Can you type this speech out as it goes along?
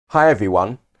Hi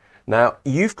everyone. Now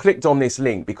you've clicked on this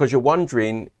link because you're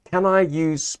wondering, can I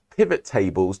use pivot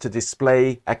tables to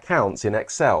display accounts in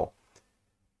Excel?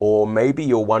 Or maybe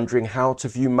you're wondering how to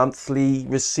view monthly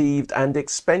received and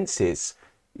expenses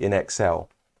in Excel.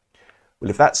 Well,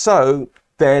 if that's so,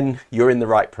 then you're in the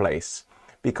right place,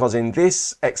 because in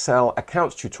this Excel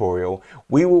accounts tutorial,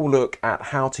 we will look at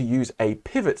how to use a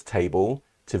pivot table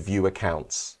to view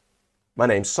accounts. My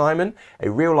name's Simon,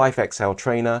 a real-life Excel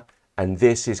trainer, and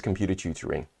this is Computer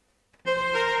Tutoring.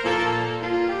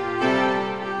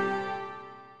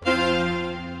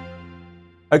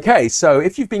 Okay, so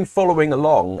if you've been following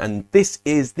along, and this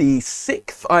is the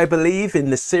 6th, I believe,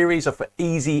 in the series of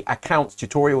easy accounts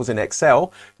tutorials in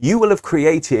Excel, you will have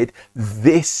created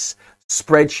this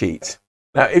spreadsheet.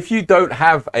 Now, if you don't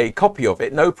have a copy of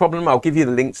it, no problem. I'll give you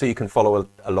the link so you can follow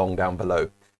along down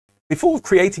below. Before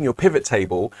creating your pivot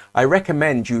table, I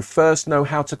recommend you first know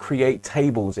how to create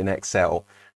tables in Excel.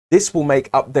 This will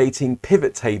make updating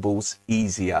pivot tables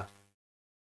easier.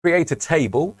 Create a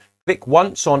table, click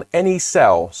once on any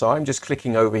cell. So I'm just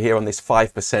clicking over here on this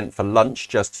 5% for lunch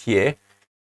just here.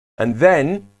 And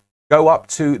then go up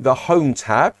to the Home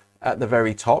tab at the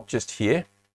very top, just here.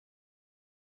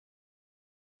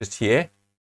 Just here.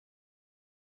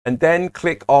 And then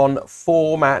click on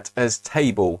Format as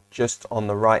Table, just on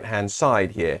the right hand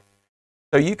side here.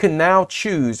 So you can now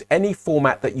choose any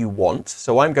format that you want.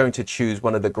 So I'm going to choose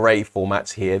one of the grey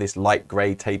formats here, this light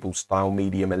grey table style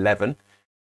medium 11.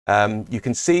 You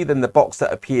can see then the box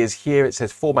that appears here, it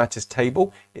says Format as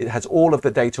Table. It has all of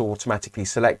the data automatically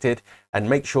selected, and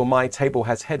make sure My Table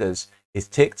Has Headers is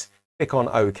ticked. Click on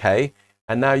OK,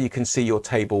 and now you can see your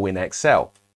table in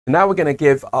Excel. Now we're going to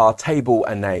give our table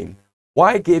a name.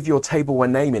 Why give your table a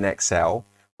name in Excel?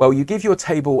 Well, you give your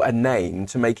table a name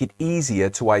to make it easier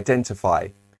to identify.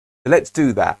 So let's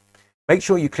do that. Make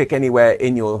sure you click anywhere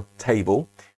in your table,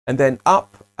 and then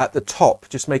up at the top,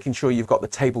 just making sure you've got the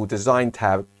Table Design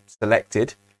tab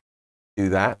selected. Do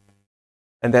that.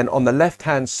 And then on the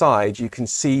left-hand side, you can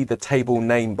see the table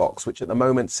name box, which at the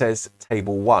moment says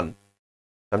Table 1.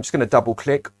 I'm just going to double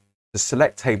click to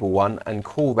select Table 1 and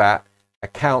call that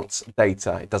Accounts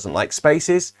Data. It doesn't like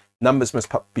spaces. Numbers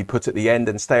must be put at the end,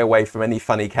 and stay away from any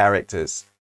funny characters.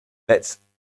 Let's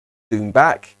zoom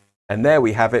back, and there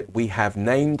we have it. We have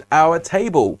named our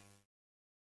table.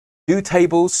 Do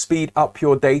tables speed up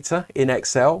your data in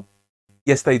Excel?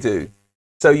 Yes, they do.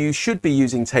 So you should be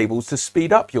using tables to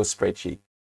speed up your spreadsheet.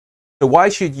 So why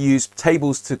should you use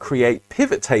tables to create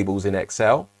pivot tables in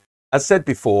Excel? As said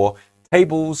before,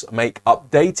 tables make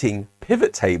updating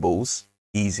pivot tables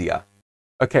easier.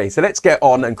 Okay, so let's get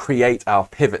on and create our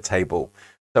pivot table.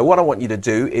 So what I want you to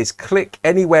do is click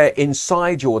anywhere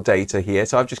inside your data here.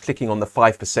 So I'm just clicking on the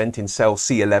 5% in cell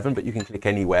C11, but you can click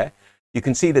anywhere. You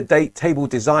can see the Table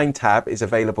Design tab is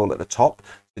available at the top.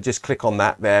 So just click on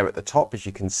that there at the top, as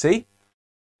you can see.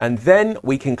 And then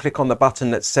we can click on the button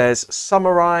that says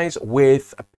Summarize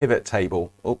with a Pivot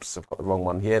Table. Oops, I've got the wrong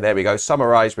one here. There we go,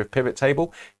 Summarize with Pivot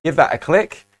Table. Give that a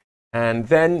click, and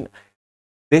then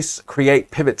this Create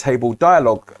Pivot Table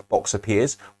dialog box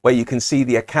appears, where you can see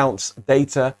the accounts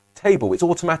data table. It's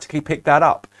automatically picked that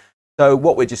up. So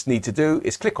what we just need to do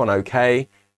is click on OK,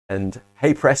 and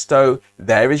hey presto,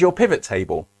 there is your pivot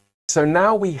table. So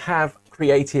now we have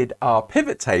created our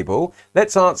pivot table.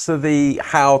 Let's answer the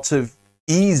how to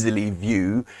easily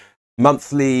view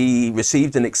monthly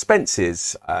received and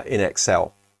expenses in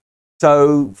Excel.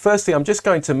 So firstly, I'm just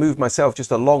going to move myself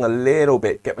just along a little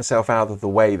bit, get myself out of the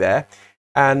way there.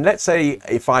 And let's say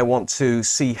if I want to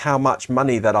see how much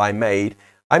money that I made,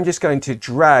 I'm just going to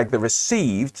drag the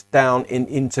received down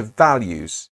into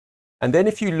values. And then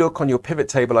if you look on your pivot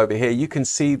table over here, you can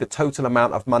see the total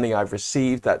amount of money I've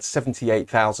received. That's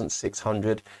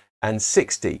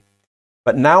 78,660.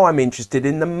 But now I'm interested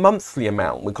in the monthly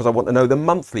amount because I want to know the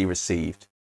monthly received.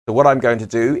 So what I'm going to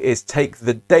do is take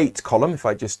the date column, if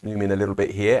I just zoom in a little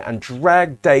bit here, and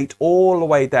drag date all the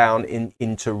way down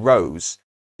into rows.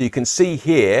 You can see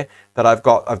here that I've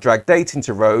dragged date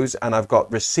into rows, and I've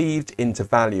got received into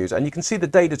values. And you can see the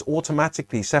data is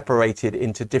automatically separated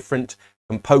into different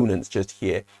components just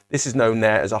here. This is known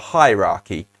there as a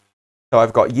hierarchy. So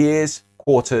I've got years,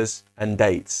 quarters, and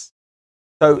dates.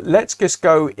 So let's just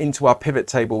go into our pivot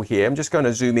table here. I'm just going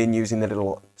to zoom in using the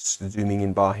little zooming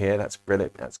in bar here. That's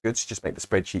brilliant. That's good. So just make the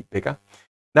spreadsheet bigger.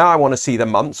 Now I want to see the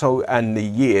months and the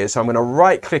years. So I'm going to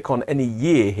right click on any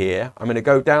year here. I'm going to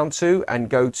go down to and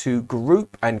go to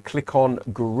group and click on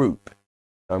group.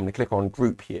 So I'm going to click on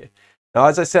group here. Now,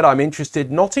 as I said, I'm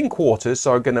interested not in quarters,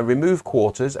 so I'm going to remove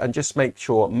quarters and just make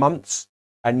sure months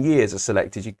and years are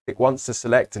selected. You click once to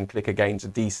select and click again to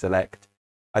deselect.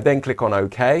 I then click on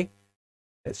OK.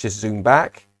 Let's just zoom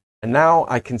back. And now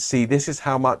I can see this is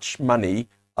how much money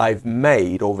I've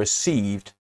made or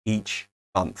received each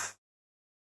month.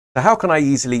 So how can I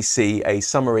easily see a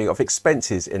summary of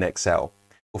expenses in Excel?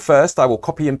 Well, first I will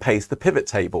copy and paste the pivot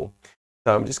table.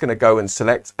 So I'm just going to go and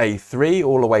select A3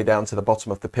 all the way down to the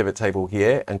bottom of the pivot table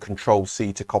here and Control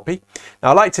C to copy. Now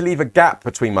I like to leave a gap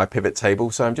between my pivot table,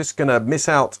 so I'm just going to miss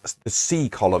out the C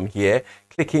column here,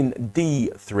 click in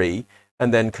D3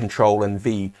 and then Control and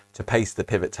V to paste the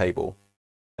pivot table.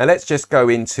 Now let's just go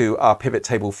into our pivot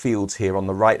table fields here on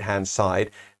the right hand side.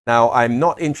 Now I'm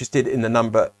not interested in the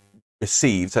number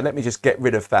received, so let me just get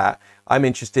rid of that. I'm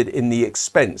interested in the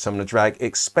expense. I'm going to drag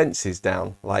expenses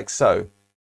down like so.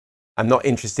 I'm not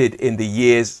interested in the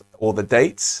years or the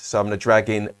dates, so I'm going to drag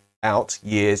in out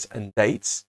years and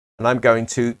dates, and I'm going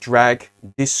to drag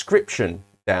description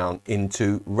down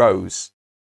into rows.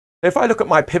 If I look at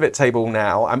my pivot table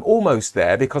now, I'm almost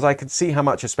there because I can see how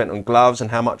much I spent on gloves and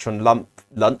how much on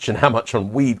lunch and how much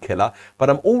on weed killer, but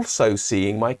I'm also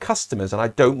seeing my customers and I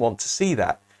don't want to see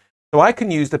that. So I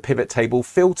can use the pivot table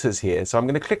filters here. So I'm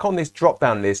going to click on this drop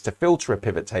down list to filter a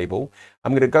pivot table.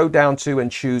 I'm going to go down to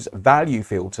and choose value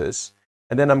filters.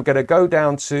 And then I'm going to go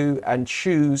down to and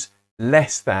choose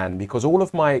less than, because all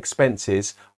of my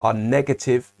expenses are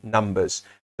negative numbers.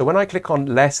 So when I click on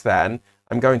less than,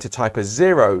 I'm going to type a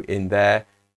 0 in there.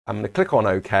 I'm going to click on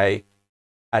OK.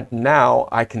 And now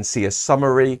I can see a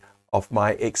summary of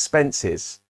my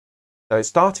expenses. So it's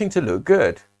starting to look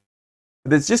good.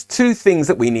 There's just two things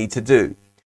that we need to do.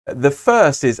 The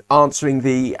first is answering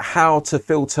the how to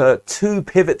filter two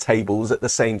pivot tables at the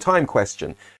same time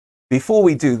question. Before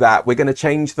we do that, we're going to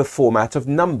change the format of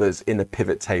numbers in a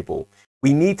pivot table.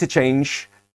 We need to change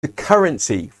the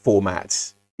currency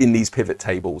format in these pivot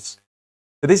tables.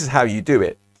 So this is how you do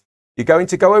it. You're going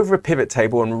to go over a pivot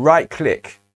table and right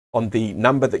click on the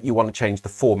number that you want to change the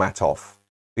format of.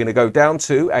 We're going to go down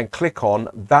to and click on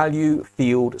Value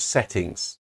Field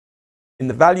Settings. In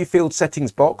the Value Field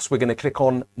Settings box, we're going to click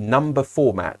on Number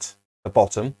Format, the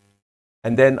bottom,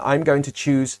 and then I'm going to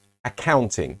choose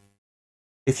Accounting.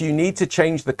 If you need to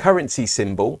change the currency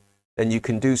symbol, then you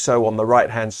can do so on the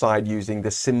right-hand side using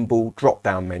the symbol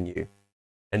drop-down menu.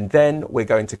 And then we're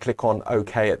going to click on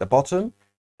OK at the bottom,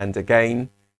 and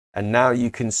again, and now you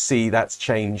can see that's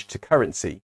changed to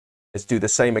currency. Let's do the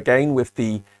same again with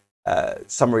the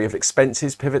Summary of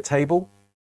Expenses pivot table.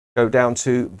 Go down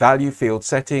to Value Field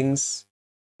Settings,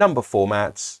 Number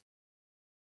Formats,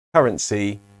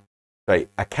 Currency,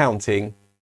 Accounting,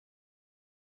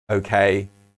 OK,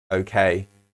 OK.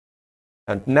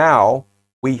 And now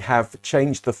we have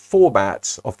changed the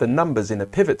format of the numbers in a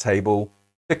pivot table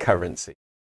to currency.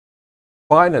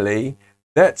 Finally,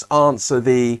 let's answer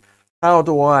the how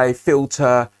do I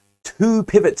filter two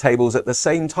pivot tables at the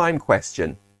same time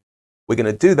question. We're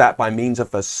going to do that by means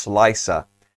of a slicer.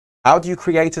 How do you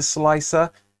create a slicer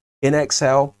in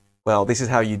Excel? Well, this is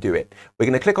how you do it. We're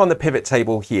going to click on the pivot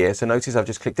table here. So notice I've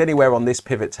just clicked anywhere on this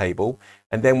pivot table.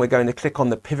 And then we're going to click on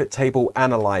the Pivot Table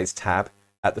Analyze tab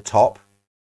at the top.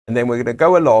 And then we're going to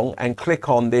go along and click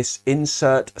on this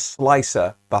Insert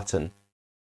Slicer button.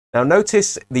 Now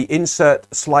notice the Insert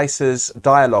Slicers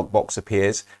dialog box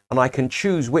appears, and I can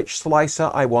choose which slicer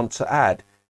I want to add.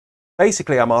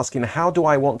 Basically, I'm asking how do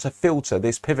I want to filter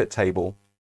this pivot table?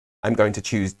 I'm going to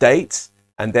choose Date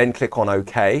and then click on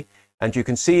OK. And you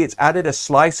can see it's added a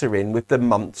slicer in with the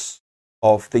months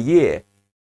of the year.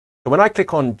 So when I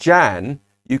click on Jan,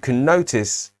 you can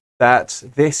notice that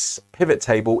this pivot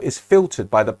table is filtered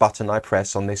by the button I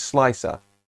press on this slicer.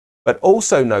 But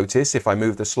also notice if I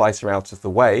move the slicer out of the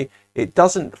way, it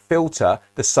doesn't filter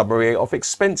the Summary of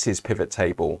Expenses pivot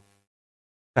table.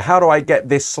 So how do I get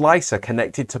this slicer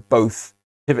connected to both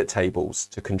pivot tables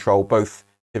to control both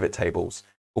pivot tables?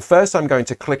 Well, first I'm going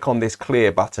to click on this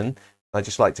Clear button. I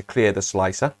just like to clear the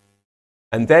slicer,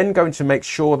 and then going to make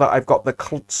sure that I've got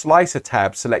the slicer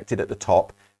tab selected at the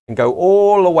top and go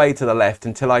all the way to the left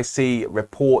until I see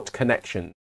Report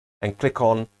Connection and click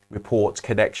on Report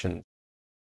Connection.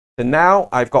 So now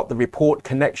I've got the Report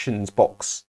Connections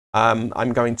box.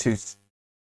 I'm going to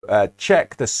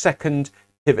check the second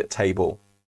pivot table.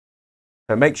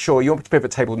 So make sure your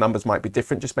pivot table numbers might be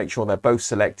different. Just make sure they're both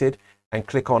selected and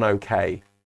click on OK.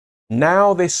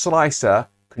 Now this slicer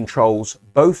controls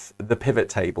both the pivot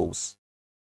tables.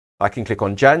 I can click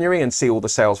on January and see all the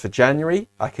sales for January.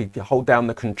 I can hold down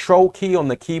the Control key on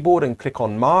the keyboard and click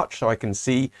on March so I can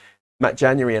see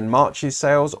January and March's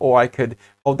sales, or I could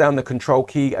hold down the Control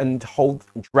key and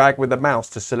drag with the mouse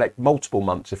to select multiple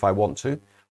months if I want to.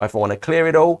 If I want to clear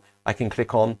it all, I can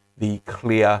click on the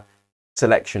Clear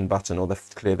Selection button or the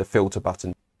Clear the Filter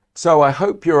button. So I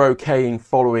hope you're okay in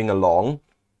following along.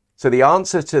 So the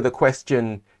answer to the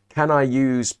question, can I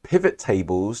use pivot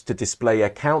tables to display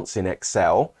accounts in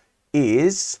Excel,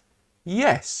 is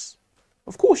yes.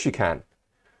 Of course you can.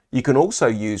 You can also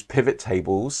use pivot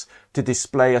tables to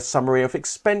display a summary of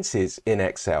expenses in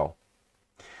Excel.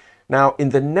 Now, in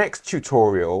the next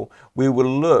tutorial, we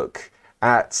will look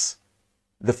at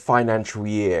the financial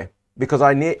year, because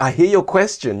I hear your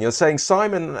question. You're saying,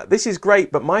 Simon, this is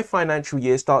great, but my financial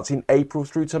year starts in April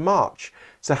through to March.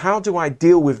 So how do I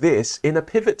deal with this in a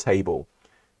pivot table?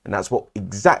 And that's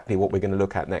exactly what we're going to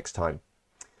look at next time.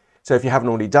 So if you haven't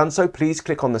already done so, please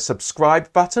click on the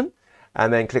subscribe button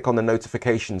and then click on the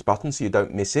notifications button so you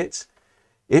don't miss it.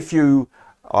 If you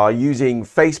are using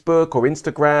Facebook or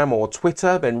Instagram or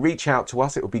Twitter, then reach out to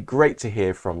us. It would be great to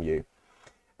hear from you.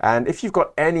 And if you've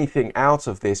got anything out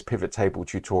of this pivot table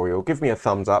tutorial, give me a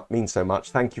thumbs up. It means so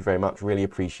much. Thank you very much. Really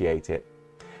appreciate it.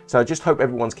 So I just hope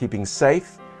everyone's keeping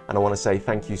safe. And I want to say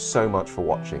thank you so much for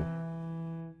watching.